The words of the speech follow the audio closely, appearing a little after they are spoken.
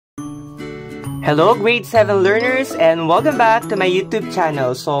Hello grade 7 learners and welcome back to my YouTube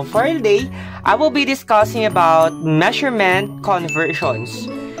channel. So for today, I will be discussing about measurement conversions.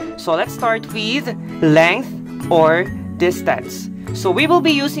 So let's start with length or distance. So we will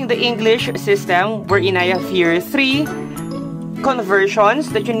be using the English system wherein I have here 3 conversions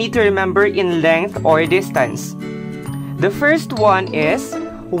that you need to remember in length or distance. The first one is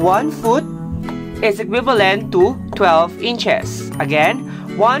 1 foot is equivalent to 12 inches. Again,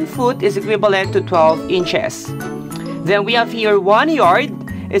 1 foot is equivalent to 12 inches. Then we have here 1 yard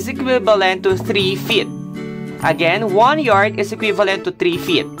is equivalent to 3 feet. Again, 1 yard is equivalent to 3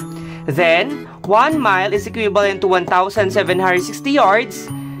 feet. Then, 1 mile is equivalent to 1,760 yards.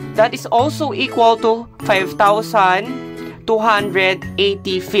 That is also equal to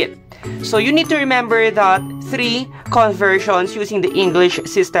 5,280 feet. So you need to remember that 3 conversions using the English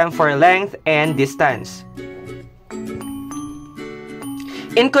system for length and distance.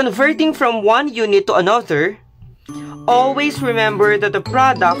 In converting from one unit to another, always remember that the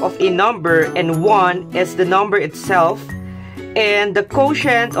product of a number and 1 is the number itself, and the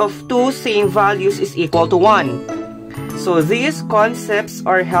quotient of 2 same values is equal to 1. So these concepts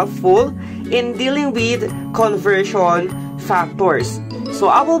are helpful in dealing with conversion factors.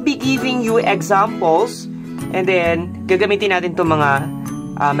 So I will be giving you examples and then gagamitin natin itong mga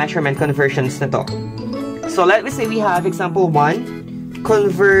measurement conversions na to. So let me say we have example 1.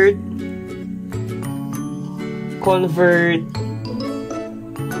 Convert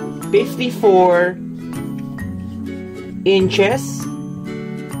 54 inches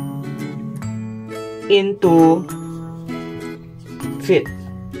into feet.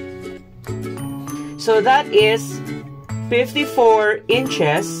 So that is 54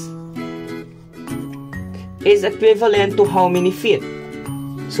 inches is equivalent to how many feet?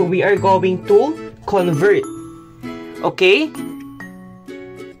 So we are going to convert. Okay?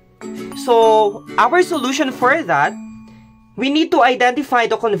 So, our solution for that, we need to identify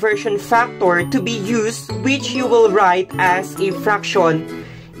the conversion factor to be used, which you will write as a fraction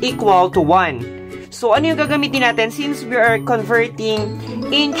equal to 1. So, ano yung gagamitin natin? Since we are converting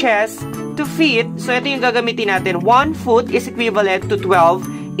inches to feet, so ito yung gagamitin natin. 1 foot is equivalent to 12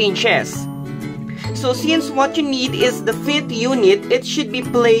 inches. So, since what you need is the feet unit, it should be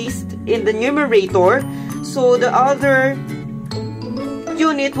placed in the numerator. So, the other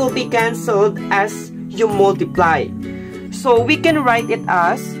unit will be cancelled as you multiply. So we can write it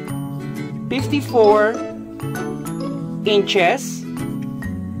as 54 inches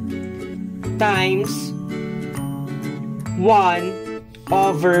times 1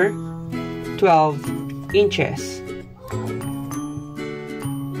 over 12 inches.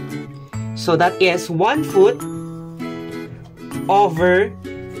 So that is 1 foot over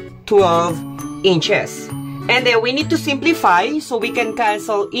 12 inches. And then we need to simplify, so we can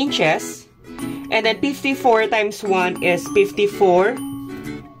cancel inches. And then 54 times 1 is 54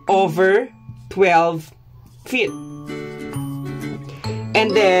 over 12 feet. And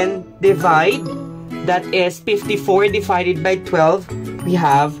then divide, that is 54 divided by 12, we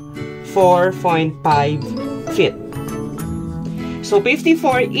have 4.5 feet. So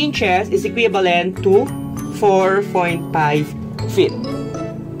 54 inches is equivalent to 4.5 feet.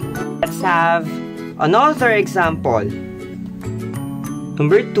 Let's have another example.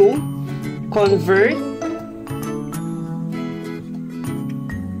 Number 2, convert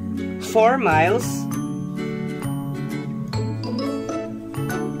 4 miles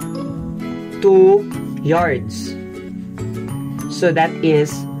to yards. So that is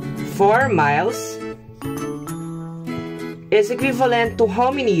 4 miles is equivalent to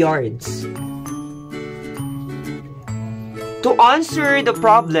how many yards? To answer the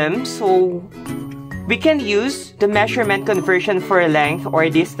problem, so we can use the measurement conversion for length or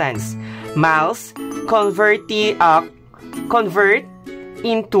distance. Miles convert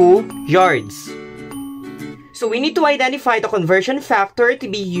into yards. So we need to identify the conversion factor to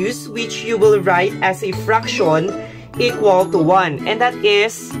be used, which you will write as a fraction equal to 1. And that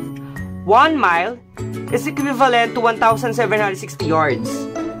is 1 mile is equivalent to 1,760 yards.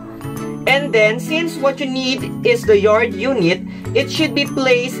 And then, since what you need is the yard unit, it should be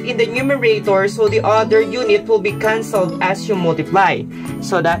placed in the numerator, so the other unit will be cancelled as you multiply.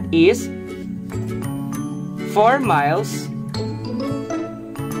 So that is 4 miles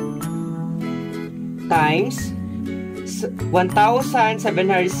times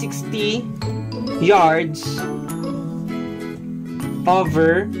 1,760 yards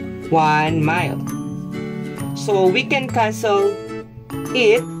over 1 mile. So we can cancel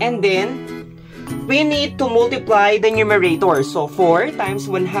it, and then we need to multiply the numerator. So 4 times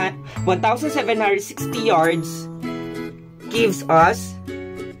 1,760 yards gives us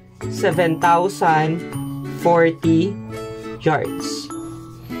 7,040 yards.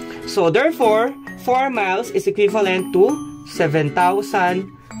 So therefore, 4 miles is equivalent to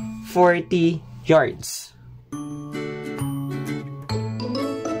 7,040 yards.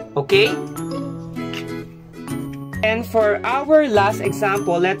 Okay? And for our last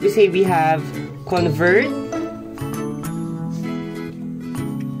example, let me say we have convert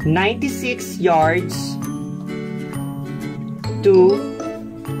 96 yards to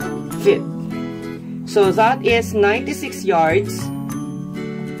feet. So that is 96 yards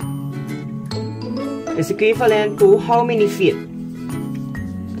is equivalent to how many feet?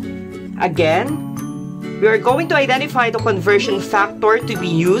 Again, we are going to identify the conversion factor to be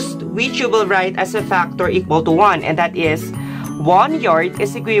used, which you will write as a factor equal to 1, and that is 1 yard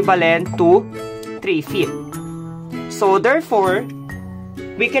is equivalent to 3 feet. So therefore,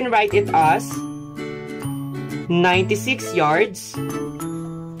 we can write it as 96 yards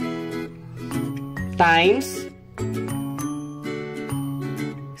times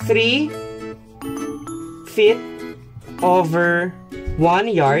 3 feet over 1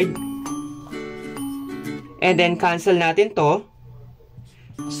 yard. And then cancel natin to.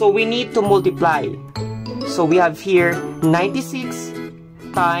 So we need to multiply. So we have here 96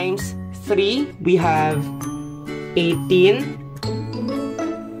 times 3. We have 18.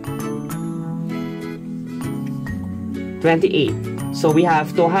 28. So we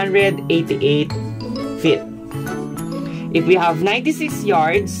have 288 feet. If we have 96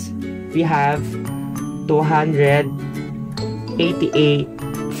 yards, we have 288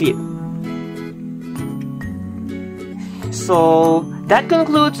 feet. So that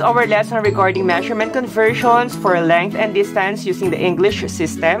concludes our lesson regarding measurement conversions for length and distance using the English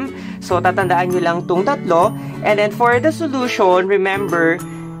system. So tatandaan nyo lang tong tatlo. And then for the solution, remember,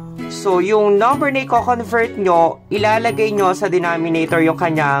 so yung number na i-convert nyo, ilalagay nyo sa denominator yung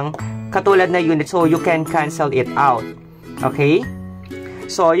kanyang katulad na unit, so you can cancel it out. Okay?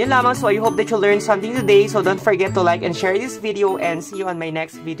 So yun lamang. So I hope that you learned something today. So don't forget to like and share this video, and see you on my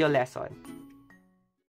next video lesson.